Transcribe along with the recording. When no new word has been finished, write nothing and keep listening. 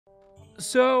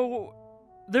So,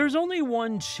 there's only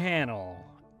one channel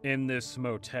in this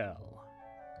motel.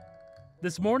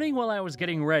 This morning while I was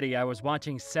getting ready, I was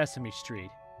watching Sesame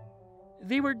Street.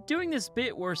 They were doing this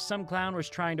bit where some clown was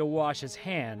trying to wash his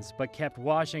hands, but kept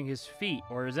washing his feet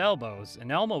or his elbows,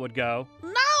 and Elmo would go,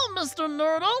 "Now, Mr.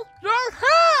 Noodle, your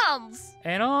hands!"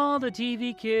 And all the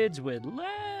TV kids would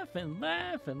laugh and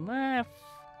laugh and laugh.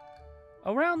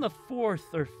 Around the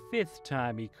fourth or fifth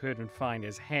time he couldn't find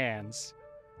his hands,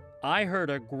 I heard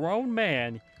a grown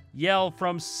man yell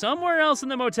from somewhere else in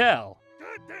the motel.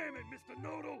 God damn it, Mr.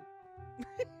 Noodle!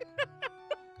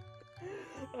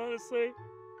 Honestly,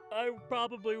 I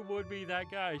probably would be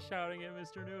that guy shouting at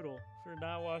Mr. Noodle for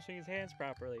not washing his hands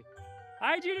properly.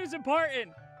 Hygiene is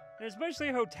important, and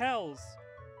especially hotels,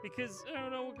 because I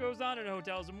don't know what goes on in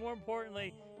hotels, and more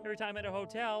importantly, every time at a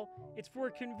hotel, it's for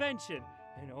a convention.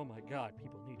 And oh my god,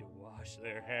 people need to wash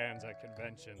their hands at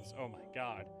conventions. Oh my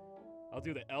god. I'll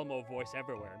do the Elmo voice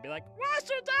everywhere and be like, "Wash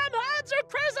your damn